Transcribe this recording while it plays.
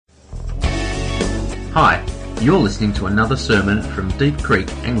Hi, you're listening to another sermon from Deep Creek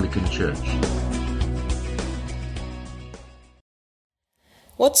Anglican Church.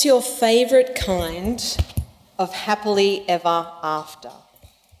 What's your favourite kind of happily ever after?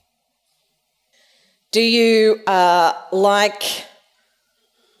 Do you like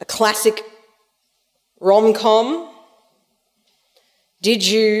a classic rom-com? Did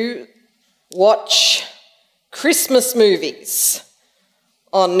you watch Christmas movies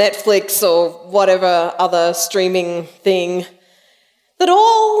on Netflix or whatever other streaming thing that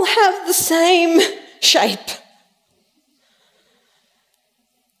all have the same shape?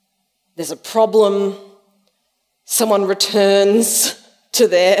 There's a problem, someone returns to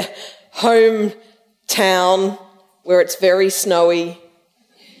their hometown where it's very snowy,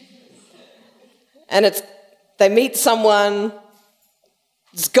 and they meet someone,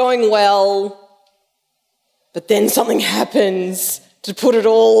 it's going well, but then something happens to put it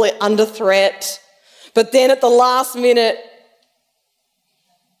all under threat. But then at the last minute,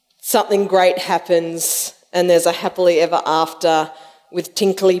 something great happens and there's a happily ever after with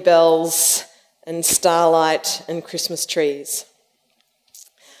tinkly bells and starlight and Christmas trees.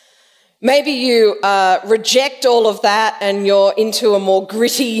 Maybe you reject all of that and you're into a more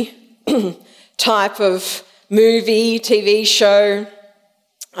gritty type of movie, TV show.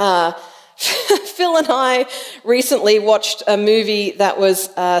 Phil and I recently watched a movie that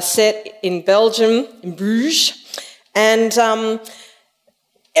was set in Belgium, in Bruges, and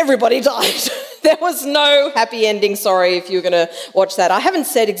everybody died. There was no happy ending. Sorry if you're going to watch that. I haven't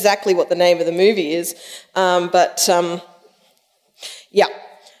said exactly what the name of the movie is, but yeah.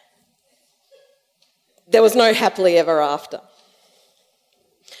 There was no happily ever after.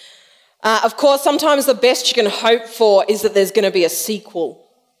 Of course, sometimes the best you can hope for is that there's going to be a sequel,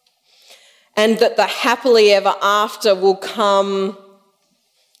 and that the happily ever after will come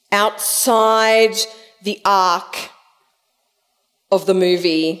outside the arc of the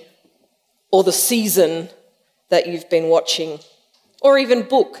movie or the season that you've been watching, or even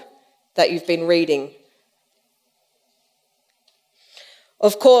book that you've been reading.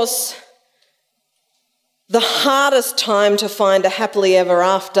 Of course, the hardest time to find a happily ever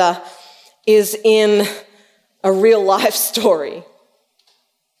after is in a real life story.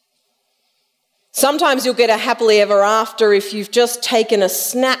 Sometimes you'll get a happily ever after if you've just taken a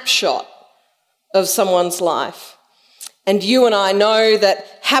snapshot of someone's life. And you and I know that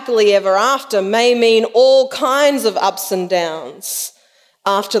happily ever after may mean all kinds of ups and downs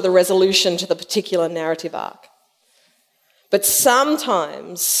after the resolution to the particular narrative arc. But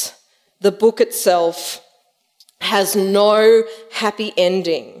sometimes the book itself has no happy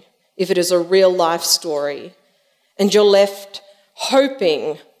ending if it is a real life story, and you're left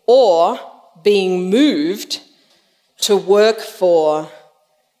hoping or being moved to work for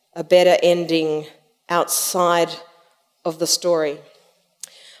a better ending outside of the story.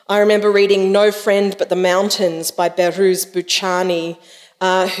 I remember reading No Friend But the Mountains by Behrouz Boochani,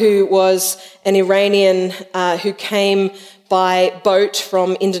 who was an Iranian who came by boat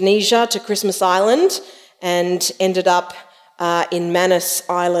from Indonesia to Christmas Island and ended up in Manus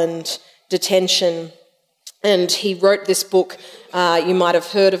Island detention. And he wrote this book, you might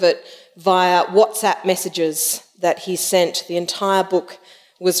have heard of it, via WhatsApp messages that he sent. The entire book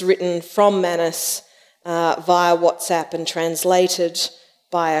was written from Manus via WhatsApp and translated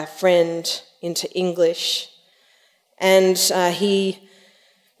by a friend into English. And he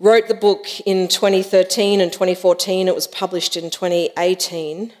wrote the book in 2013 and 2014. It was published in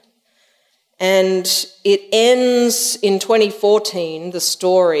 2018. And it ends in 2014, the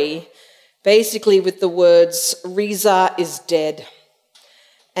story, basically with the words, Reza is dead.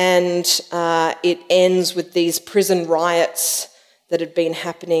 And it ends with these prison riots that had been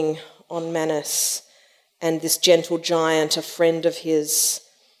happening on Manus, and this gentle giant, a friend of his,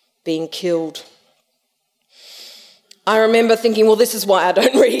 being killed. I remember thinking, well, this is why I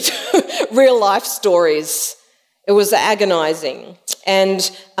don't read real life stories. It was agonising. And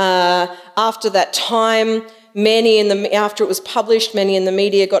after that time, after it was published, many in the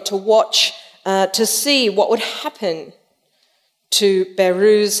media got to watch to see what would happen to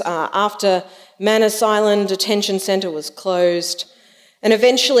Behrouz after Manus Island Detention Centre was closed. And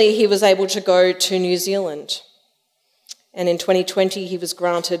eventually he was able to go to New Zealand. And in 2020 he was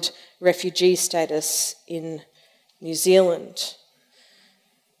granted refugee status in New Zealand.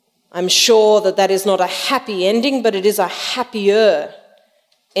 I'm sure that is not a happy ending, but it is a happier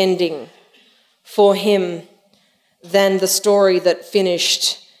ending for him than the story that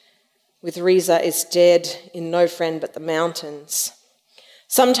finished with Reza is dead in No Friend But the Mountains.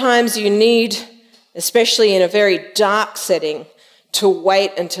 Sometimes you need, especially in a very dark setting, to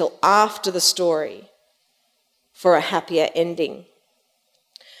wait until after the story for a happier ending.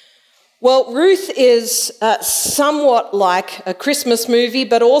 Well, Ruth is somewhat like a Christmas movie,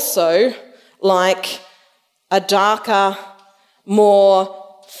 but also like a darker,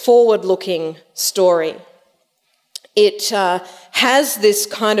 more forward-looking story. It has this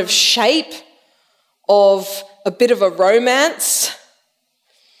kind of shape of a bit of a romance,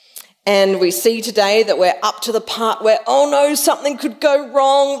 and we see today that we're up to the part where, oh no, something could go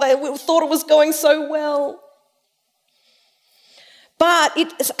wrong. We thought it was going so well. But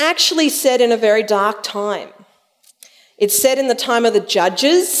it's actually set in a very dark time. It's set in the time of the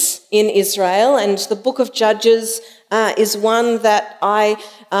Judges in Israel, and the book of Judges is one that I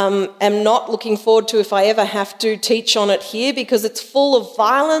am not looking forward to if I ever have to teach on it here, because it's full of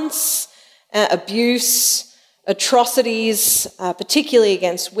violence, abuse, atrocities, particularly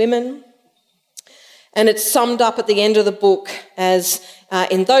against women. And it's summed up at the end of the book as,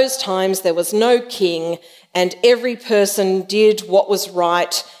 in those times there was no king, and every person did what was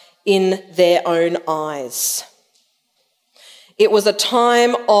right in their own eyes. It was a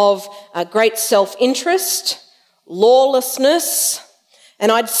time of great self-interest, lawlessness,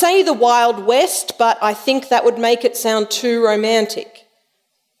 and I'd say the Wild West, but I think that would make it sound too romantic.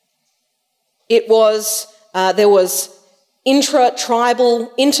 There was intertribal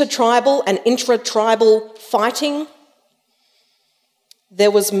and intra-tribal fighting.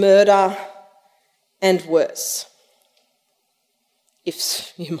 There was murder and worse,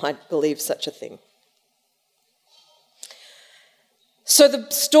 if you might believe such a thing. So the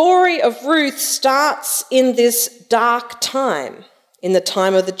story of Ruth starts in this dark time, in the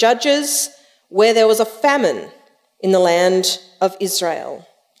time of the Judges, where there was a famine in the land of Israel.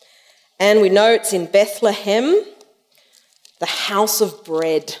 And we know it's in Bethlehem, the house of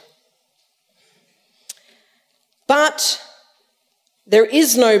bread. But there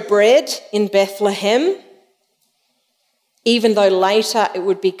is no bread in Bethlehem, even though later it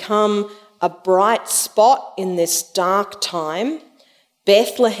would become a bright spot in this dark time.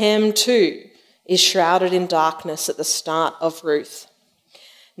 Bethlehem too is shrouded in darkness at the start of Ruth.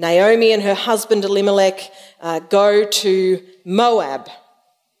 Naomi and her husband Elimelech go to Moab,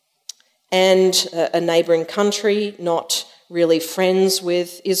 and a neighbouring country, not really friends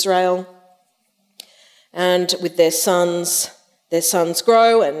with Israel, and with their sons. Their sons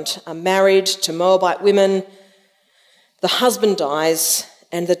grow and are married to Moabite women. The husband dies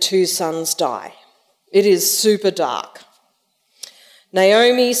and the two sons die. It is super dark.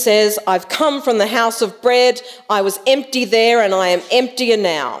 Naomi says, I've come from the house of bread. I was empty there and I am emptier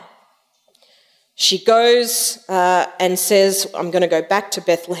now. She goes and says, I'm going to go back to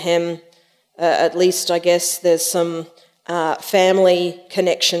Bethlehem. At least I guess there's some family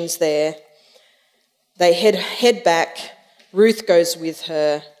connections there. They head back. Ruth goes with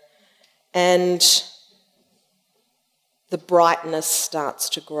her, and the brightness starts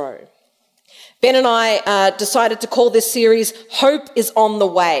to grow. Ben and I decided to call this series Hope is on the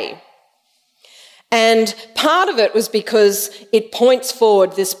Way. And part of it was because it points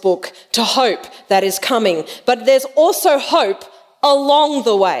forward, this book, to hope that is coming. But there's also hope along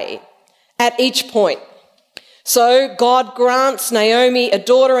the way at each point. So God grants Naomi a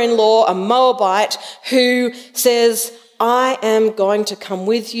daughter-in-law, a Moabite, who says, I am going to come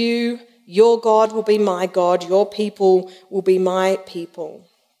with you. Your God will be my God. Your people will be my people.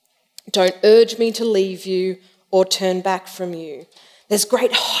 Don't urge me to leave you or turn back from you. There's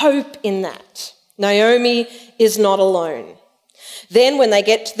great hope in that. Naomi is not alone. Then when they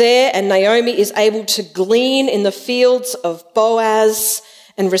get there and Naomi is able to glean in the fields of Boaz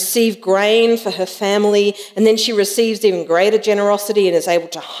and receive grain for her family, and then she receives even greater generosity and is able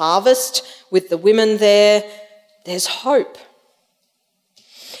to harvest with the women there, there's hope.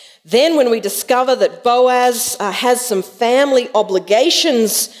 Then when we discover that Boaz has some family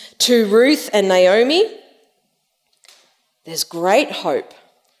obligations to Ruth and Naomi, there's great hope.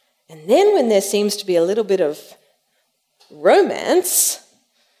 And then when there seems to be a little bit of romance,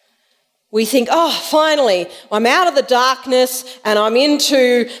 we think, oh, finally, I'm out of the darkness and I'm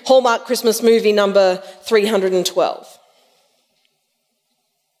into Hallmark Christmas movie number 312.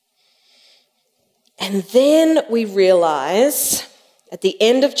 And then we realise at the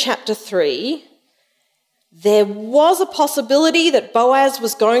end of chapter 3, there was a possibility that Boaz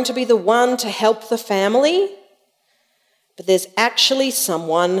was going to be the one to help the family, but there's actually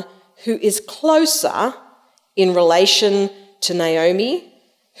someone who is closer in relation to Naomi,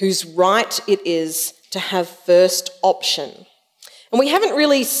 whose right it is to have first option. And we haven't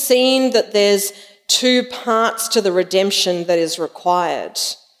really seen that there's two parts to the redemption that is required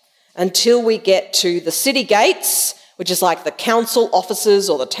until we get to the city gates, which is like the council offices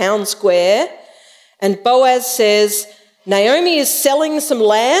or the town square, And Boaz says, Naomi is selling some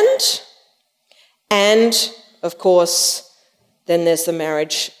land, and, of course, then there's the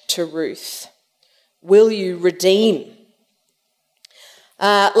marriage to Ruth. Will you redeem?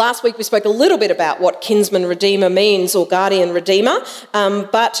 Last week we spoke a little bit about what kinsman redeemer means, or guardian redeemer,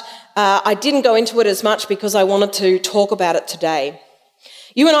 but I didn't go into it as much because I wanted to talk about it today.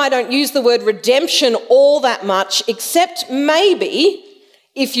 You and I don't use the word redemption all that much, except maybe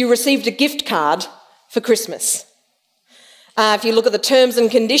if you received a gift card for Christmas. If you look at the terms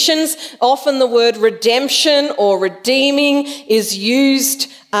and conditions, often the word redemption or redeeming is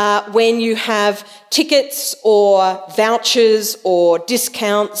used when you have tickets or vouchers or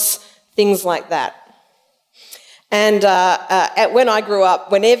discounts, things like that. And when I grew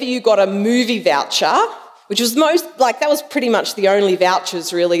up, whenever you got a movie voucher, which was that was pretty much the only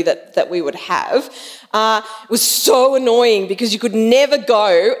vouchers really that we would have, was so annoying because you could never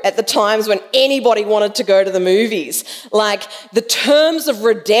go at the times when anybody wanted to go to the movies. Like, the terms of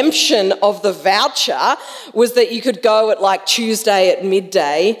redemption of the voucher was that you could go at Tuesday at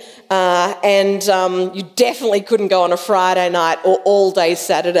midday, and you definitely couldn't go on a Friday night or all day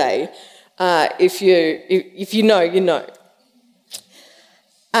Saturday. If you know, you know.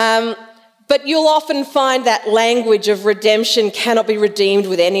 But you'll often find that language of redemption cannot be redeemed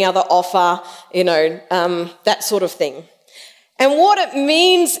with any other offer, that sort of thing. And what it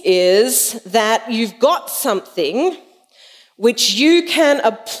means is that you've got something which you can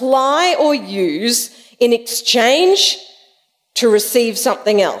apply or use in exchange to receive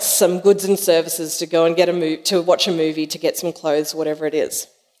something else, some goods and services, to go and to watch a movie, to get some clothes, whatever it is.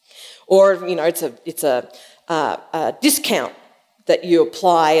 Or, it's a discount that you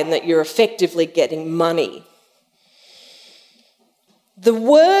apply and that you're effectively getting money. The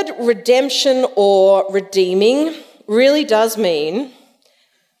word redemption or redeeming really does mean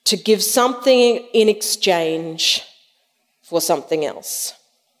to give something in exchange for something else.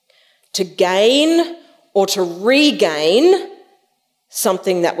 To gain or to regain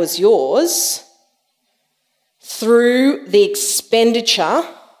something that was yours through the expenditure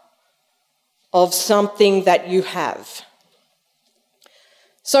of something that you have.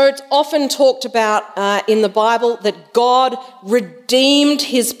 So it's often talked about in the Bible that God redeemed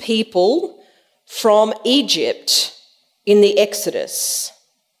his people from Egypt in the Exodus.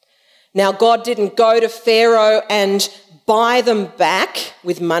 Now, God didn't go to Pharaoh and buy them back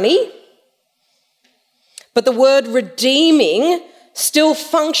with money, but the word redeeming still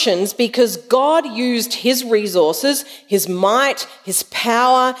functions because God used his resources, his might, his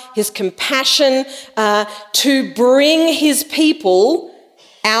power, his compassion to bring his people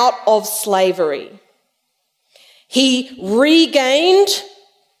out of slavery. He regained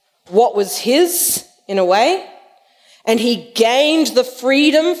what was his, in a way, and he gained the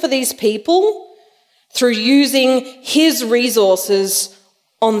freedom for these people through using his resources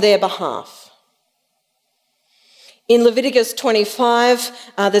on their behalf. In Leviticus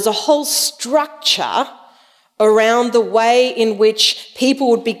 25, there's a whole structure around the way in which people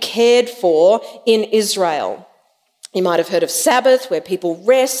would be cared for in Israel. You might have heard of Sabbath, where people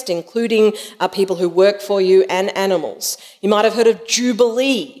rest, including people who work for you and animals. You might have heard of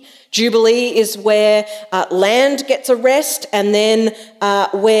Jubilee. Jubilee is where land gets a rest, and then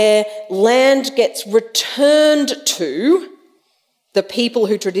where land gets returned to the people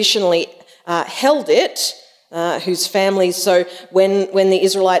who traditionally held it, whose families. So when the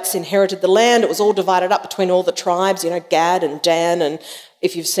Israelites inherited the land, it was all divided up between all the tribes, Gad and Dan, and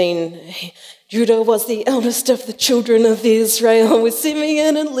if you've seen, Judah was the eldest of the children of Israel, with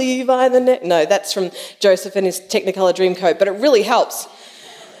Simeon and Levi the next. No, that's from Joseph and his Technicolor Dreamcoat, but it really helps.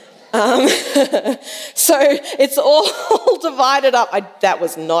 So it's all divided up. That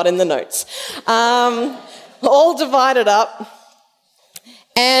was not in the notes. All divided up.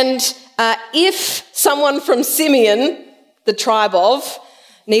 And if someone from Simeon, the tribe of,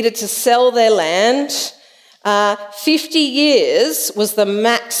 needed to sell their land, 50 years was the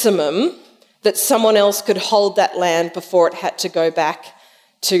maximum that someone else could hold that land before it had to go back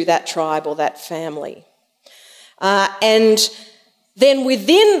to that tribe or that family. And then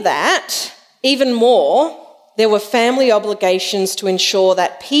within that, even more, there were family obligations to ensure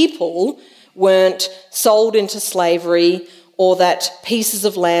that people weren't sold into slavery or that pieces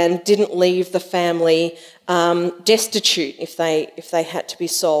of land didn't leave the family destitute if they had to be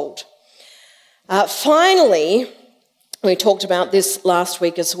sold. Finally, we talked about this last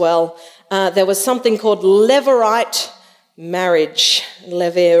week as well, there was something called Levirate marriage.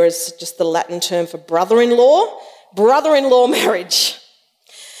 Lever is just the Latin term for brother-in-law marriage.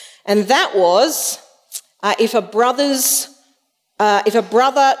 And that was if a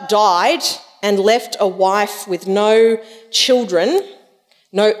brother died and left a wife with no children,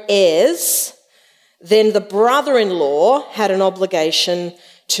 no heirs, then the brother-in-law had an obligation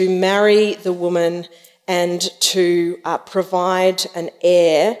to marry the woman and to provide an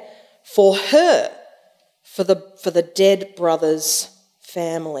heir for her, for the dead brother's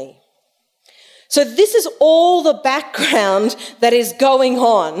family. So this is all the background that is going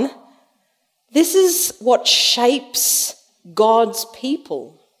on. This is what shapes God's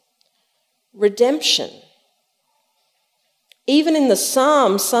people. Redemption. Even in the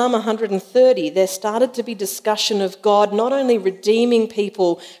Psalm 130, there started to be discussion of God not only redeeming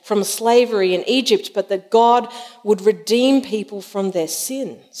people from slavery in Egypt, but that God would redeem people from their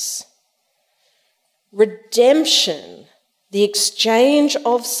sins. Redemption, the exchange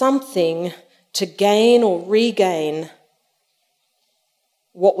of something to gain or regain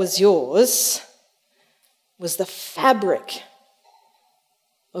what was yours, was the fabric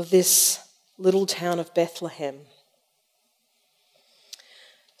of this little town of Bethlehem.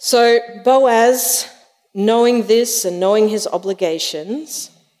 So Boaz, knowing this and knowing his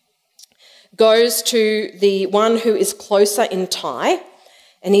obligations, goes to the one who is closer in tie,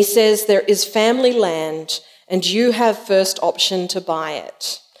 and he says, there is family land and you have first option to buy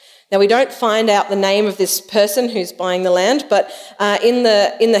it. Now, we don't find out the name of this person who's buying the land, but in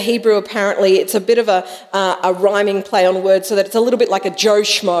the Hebrew, apparently, it's a bit of a rhyming play on words, so that it's a little bit like a Joe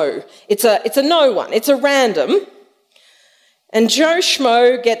Schmo. It's a no one. It's a random. And Joe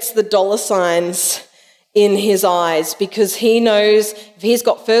Schmo gets the dollar signs in his eyes because he knows if he's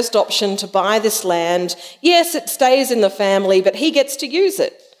got first option to buy this land, yes, it stays in the family, but he gets to use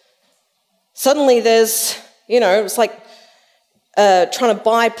it. Suddenly there's, it's like trying to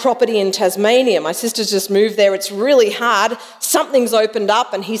buy property in Tasmania. My sister's just moved there. It's really hard. Something's opened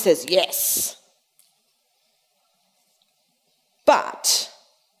up and he says yes. But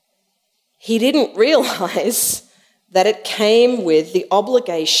he didn't realise that it came with the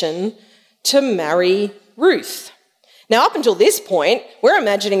obligation to marry Ruth. Now, up until this point, we're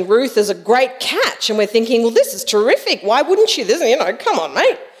imagining Ruth as a great catch and we're thinking, well, this is terrific. Why wouldn't you? Come on,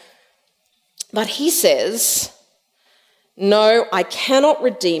 mate. But he says, no, I cannot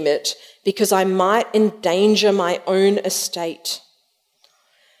redeem it because I might endanger my own estate.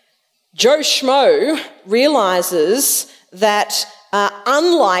 Joe Schmo realises that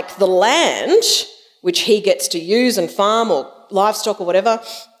unlike the land, which he gets to use and farm or livestock or whatever,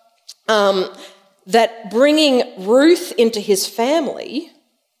 that bringing Ruth into his family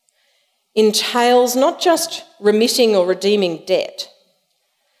entails not just remitting or redeeming debt,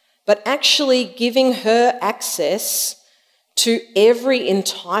 but actually giving her access to every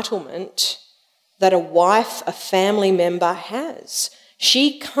entitlement that a wife, a family member has.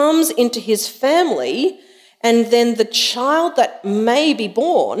 She comes into his family, and then the child that may be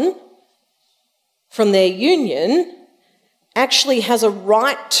born from their union actually has a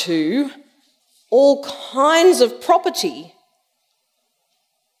right to all kinds of property.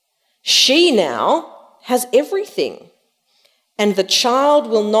 She now has everything, and the child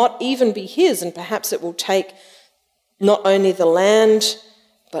will not even be his, and perhaps it will take not only the land,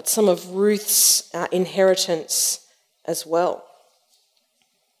 but some of Ruth's inheritance as well.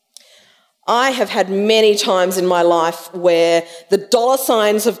 I have had many times in my life where the dollar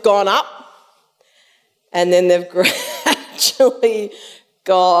signs have gone up and then they've gradually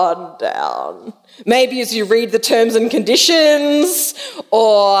gone down. Maybe as you read the terms and conditions,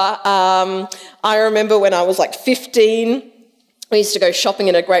 or I remember when I was like 15, we used to go shopping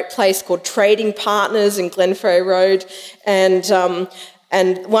in a great place called Trading Partners in Glenferrie Road, and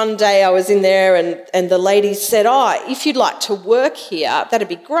one day I was in there and the lady said, if you'd like to work here, that'd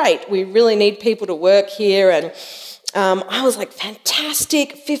be great. We really need people to work here. And I was like,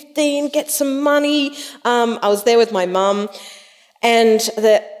 fantastic, 15, get some money. I was there with my mum, and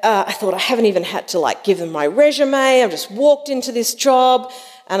I thought I haven't even had to give them my resume. I just walked into this job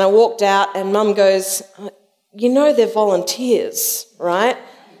and I walked out and Mum goes, they're volunteers, right?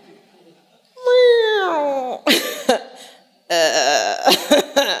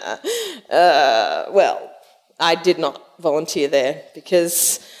 Well, I did not volunteer there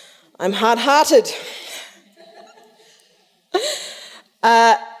because I'm hard-hearted.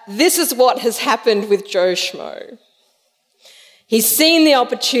 This is what has happened with Joe Schmo. He's seen the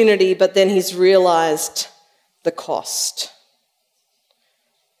opportunity, but then he's realised the cost.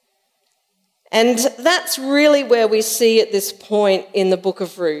 And that's really where we see at this point in the book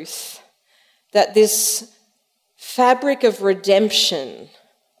of Ruth that this fabric of redemption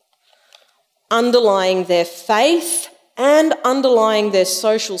underlying their faith and underlying their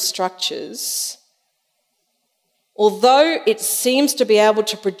social structures although it seems to be able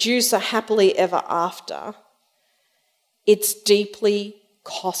to produce a happily ever after, it's deeply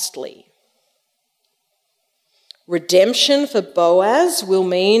costly. Redemption for Boaz will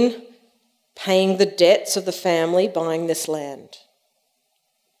mean paying the debts of the family buying this land.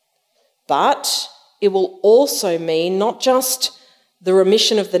 But it will also mean not just the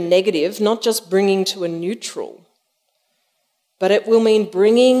remission of the negative, not just bringing to a neutral, but it will mean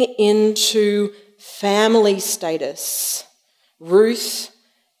bringing into family status Ruth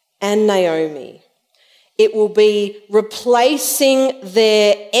and Naomi. It will be replacing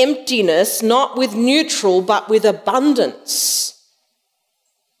their emptiness, not with neutral, but with abundance.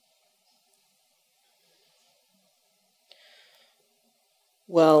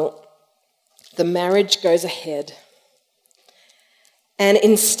 Well, the marriage goes ahead. And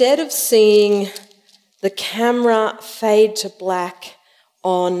instead of seeing the camera fade to black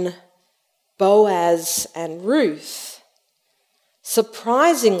on Boaz and Ruth,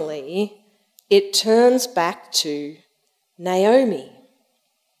 surprisingly, it turns back to Naomi.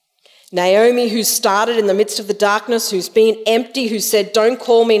 Naomi, who started in the midst of the darkness, who's been empty, who said, "Don't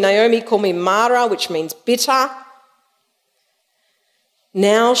call me Naomi, call me Mara," which means bitter.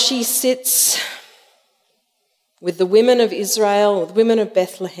 Now she sits with the women of Israel, the women of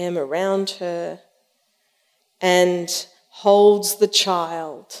Bethlehem around her, and holds the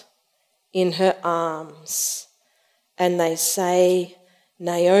child in her arms. And they say,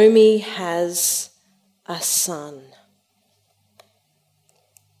 Naomi has a son.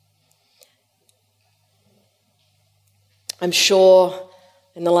 I'm sure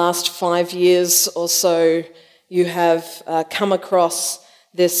in the last 5 years or so you have come across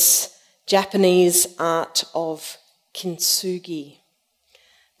this Japanese art of kintsugi,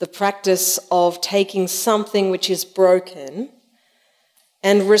 the practice of taking something which is broken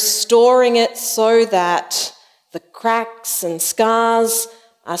and restoring it so that the cracks and scars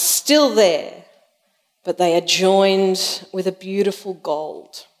are still there, but they are joined with a beautiful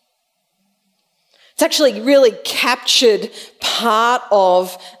gold. It's actually really captured part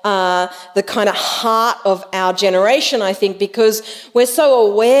of the kind of heart of our generation, I think, because we're so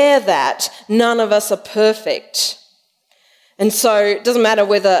aware that none of us are perfect. And so it doesn't matter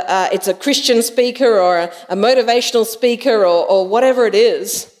whether it's a Christian speaker or a motivational speaker or whatever it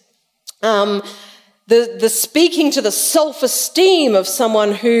is, the speaking to the self-esteem of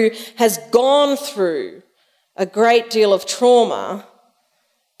someone who has gone through a great deal of trauma,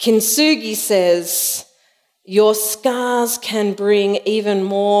 Kintsugi says, your scars can bring even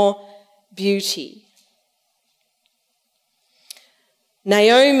more beauty.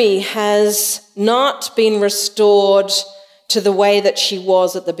 Naomi has not been restored to the way that she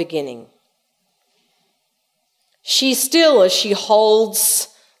was at the beginning. She still, as she holds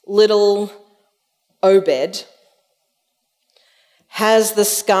little Obed, has the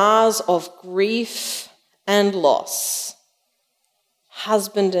scars of grief and loss.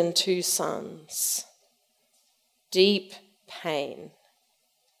 Husband and 2 sons. Deep pain.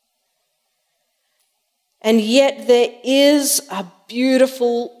 And yet there is a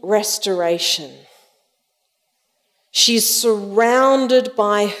beautiful restoration. She's surrounded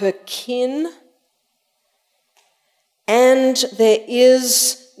by her kin, and there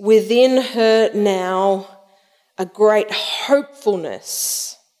is within her now a great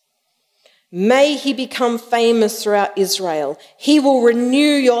hopefulness. May he become famous throughout Israel. He will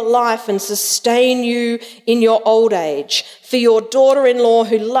renew your life and sustain you in your old age. For your daughter-in-law,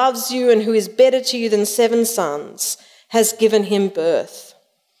 who loves you and who is better to you than 7 sons, has given him birth.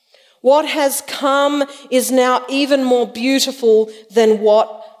 What has come is now even more beautiful than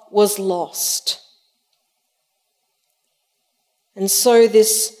what was lost. And so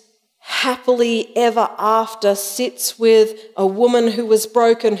this happily ever after sits with a woman who was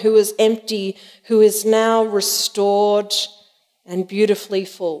broken, who was empty, who is now restored and beautifully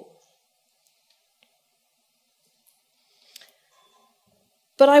full.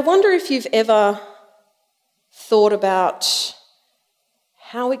 But I wonder if you've ever thought about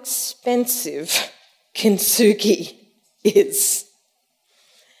how expensive kintsugi is.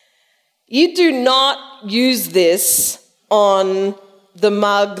 You do not use this on the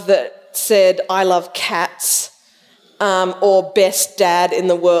mug that said, "I love cats," or "best dad in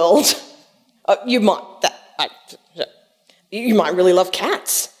the world." You might really love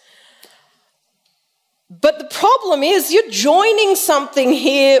cats. But the problem is you're joining something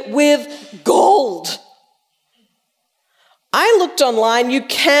here with gold. I looked online. You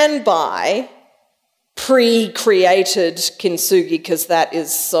can buy pre-created kintsugi because that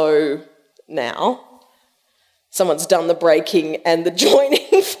is so now. Someone's done the breaking and the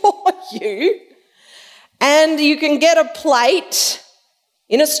joining for you. And you can get a plate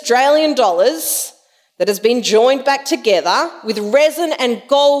in Australian dollars that has been joined back together with resin and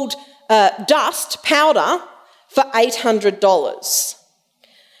gold dust powder for $800.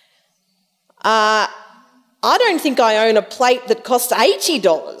 I don't think I own a plate that costs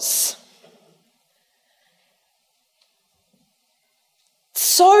 $80.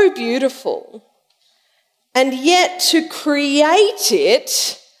 So beautiful. And yet to create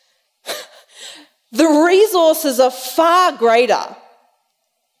it, the resources are far greater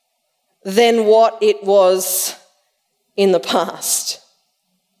than what it was in the past.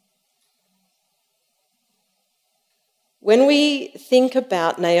 When we think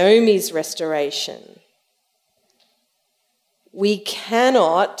about Naomi's restoration, we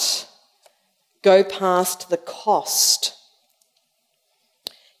cannot go past the cost.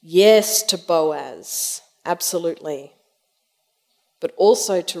 Yes, to Boaz, absolutely, but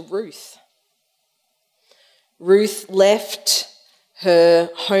also to Ruth. Ruth left her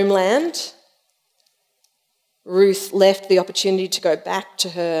homeland. Ruth left the opportunity to go back to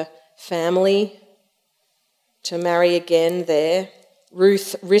her family, to marry again there.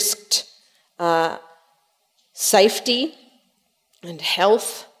 Ruth risked safety and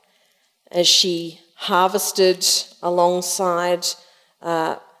health as she harvested alongside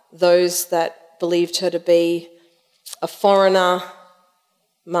those that believed her to be a foreigner,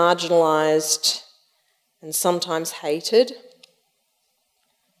 marginalised, and sometimes hated.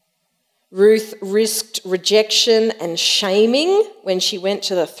 Ruth risked rejection and shaming when she went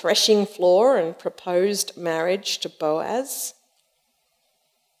to the threshing floor and proposed marriage to Boaz.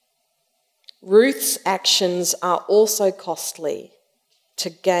 Ruth's actions are also costly to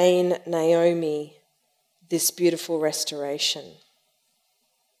gain Naomi this beautiful restoration.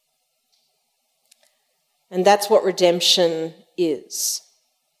 And that's what redemption is.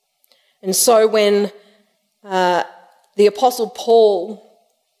 And so when the Apostle Paul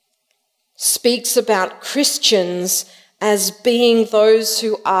speaks about Christians as being those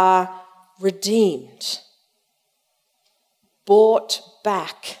who are redeemed, bought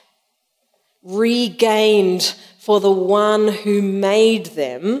back, regained for the one who made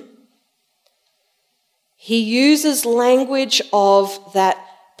them, he uses language of that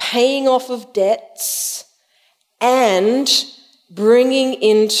paying off of debts and bringing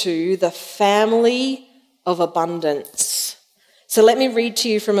into the family of abundance. So let me read to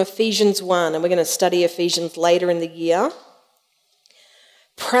you from Ephesians 1, and we're going to study Ephesians later in the year.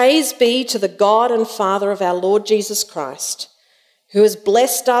 Praise be to the God and Father of our Lord Jesus Christ, who has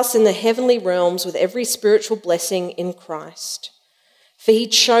blessed us in the heavenly realms with every spiritual blessing in Christ. For he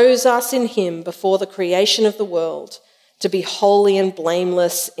chose us in him before the creation of the world to be holy and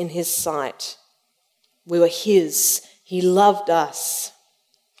blameless in his sight. We were his. He loved us.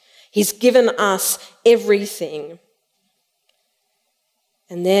 He's given us everything.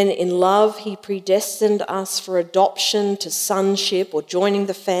 And then in love, he predestined us for adoption to sonship or joining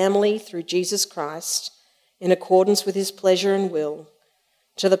the family through Jesus Christ in accordance with his pleasure and will,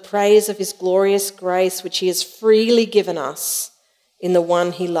 to the praise of his glorious grace which he has freely given us in the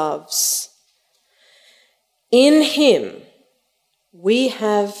one he loves. In him we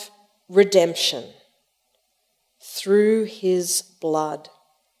have redemption through his blood,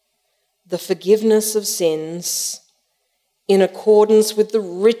 the forgiveness of sins in accordance with the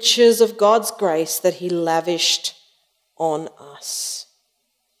riches of God's grace that he lavished on us.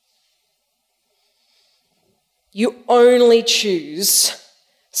 You only choose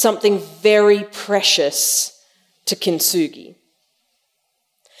something very precious to kintsugi.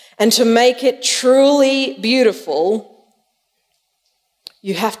 And to make it truly beautiful,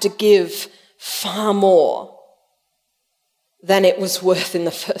 you have to give far more than it was worth in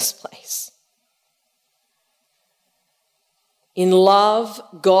the first place. In love,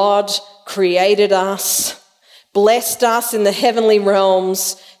 God created us, blessed us in the heavenly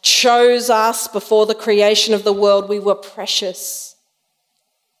realms, chose us before the creation of the world. We were precious.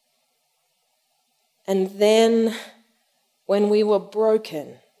 And then when we were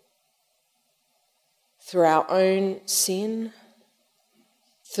broken through our own sin,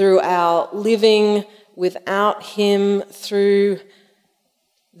 through our living without him, through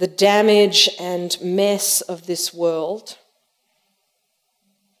the damage and mess of this world,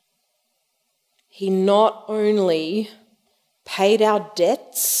 he not only paid our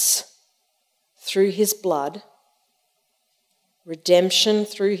debts through his blood, redemption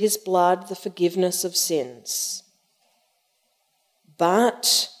through his blood, the forgiveness of sins,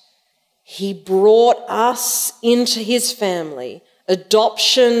 but he brought us into his family,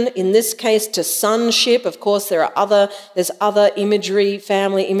 adoption, in this case to sonship. Of course, there's other imagery,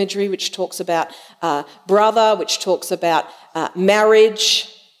 family imagery, which talks about brother, which talks about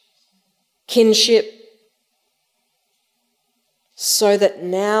marriage, kinship, so that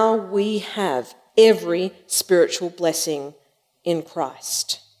now we have every spiritual blessing in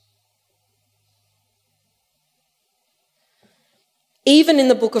Christ. Even in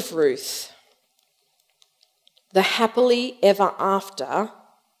the book of Ruth, the happily ever after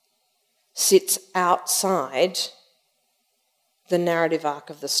sits outside the narrative arc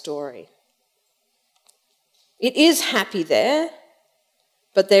of the story. It is happy there,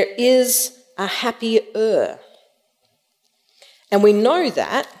 but there is a happier. And we know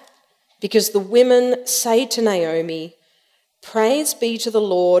that because the women say to Naomi, "Praise be to the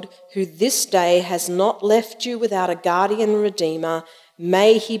Lord, who this day has not left you without a guardian redeemer.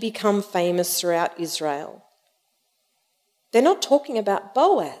 May he become famous throughout Israel." They're not talking about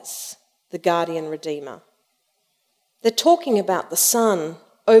Boaz, the guardian redeemer. They're talking about the son,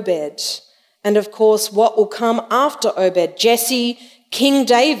 Obed, and of course what will come after Obed, Jesse, King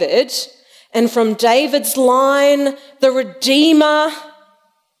David, and from David's line, the Redeemer,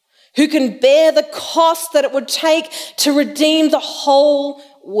 who can bear the cost that it would take to redeem the whole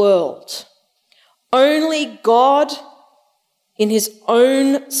world. Only God in his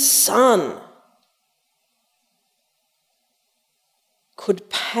own Son could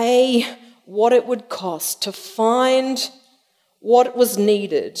pay what it would cost to find what was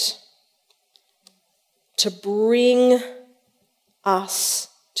needed to bring us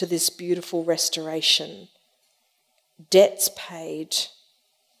to this beautiful restoration. Debts paid,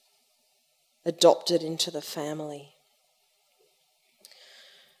 adopted into the family.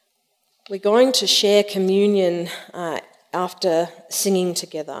 We're going to share communion after singing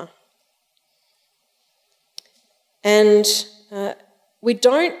together. And we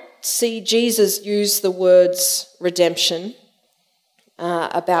don't see Jesus use the words redemption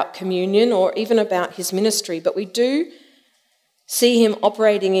about communion or even about his ministry, but we do see him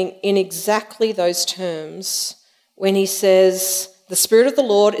operating in exactly those terms when he says, "The Spirit of the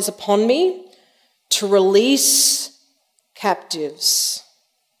Lord is upon me to release captives,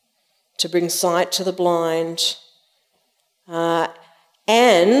 to bring sight to the blind."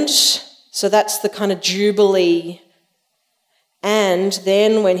 And so that's the kind of jubilee. And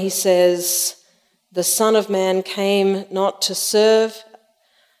then when he says, "The Son of Man came not to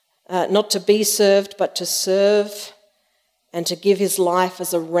be served, but to serve and to give his life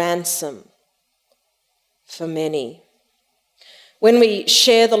as a ransom for many." When we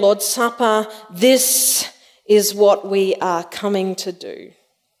share the Lord's Supper, this is what we are coming to do.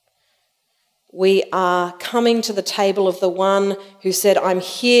 We are coming to the table of the one who said, "I'm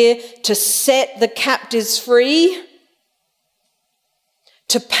here to set the captives free,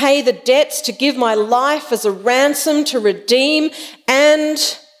 to pay the debts, to give my life as a ransom, to redeem,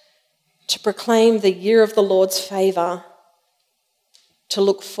 and to proclaim the year of the Lord's favour, to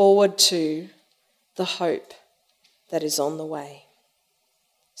look forward to the hope that is on the way."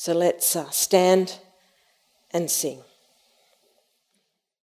 So let's stand and sing.